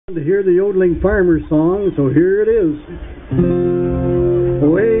To hear the yodeling farmer song, so here it is.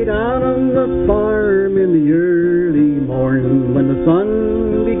 Way down on the farm in the early morn, when the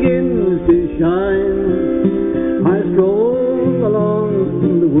sun begins to shine, I stroll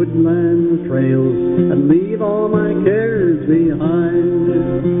along the woodland trails and leave all my cares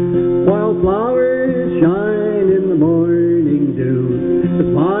behind. While flowers shine in the morning dew, as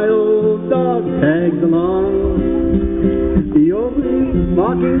my old dog tags along, the yodeling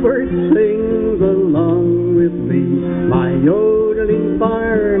mockingbird sings along with me my yodeling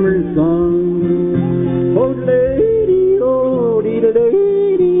farmer song. O-de-lady,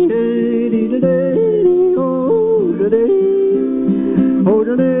 o-de-de-lady, de-de-lady, o-de-lady,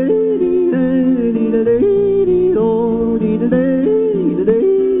 o-de-lady, de-de-lady, o-de-de-lady,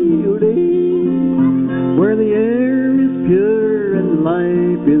 where the air is pure and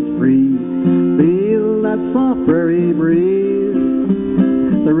life is free, feel that soft prairie breeze.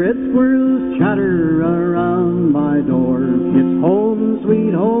 The red squirrels chatter around my door. It's home,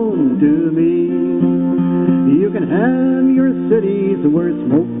 sweet home to me. You can have your cities where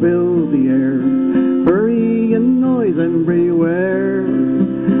smoke fills the air, hurry and noise everywhere.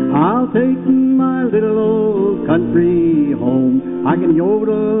 I'll take my little old country home. I can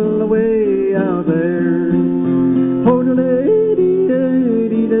yodel away out there. Oh, the lady,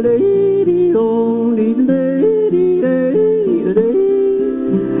 the lady, oh, the lady, the lady.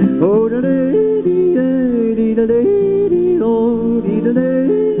 Oh, da lady, da lady, oh, da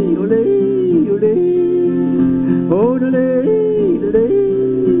lady, oh, da lady, oh, da lady.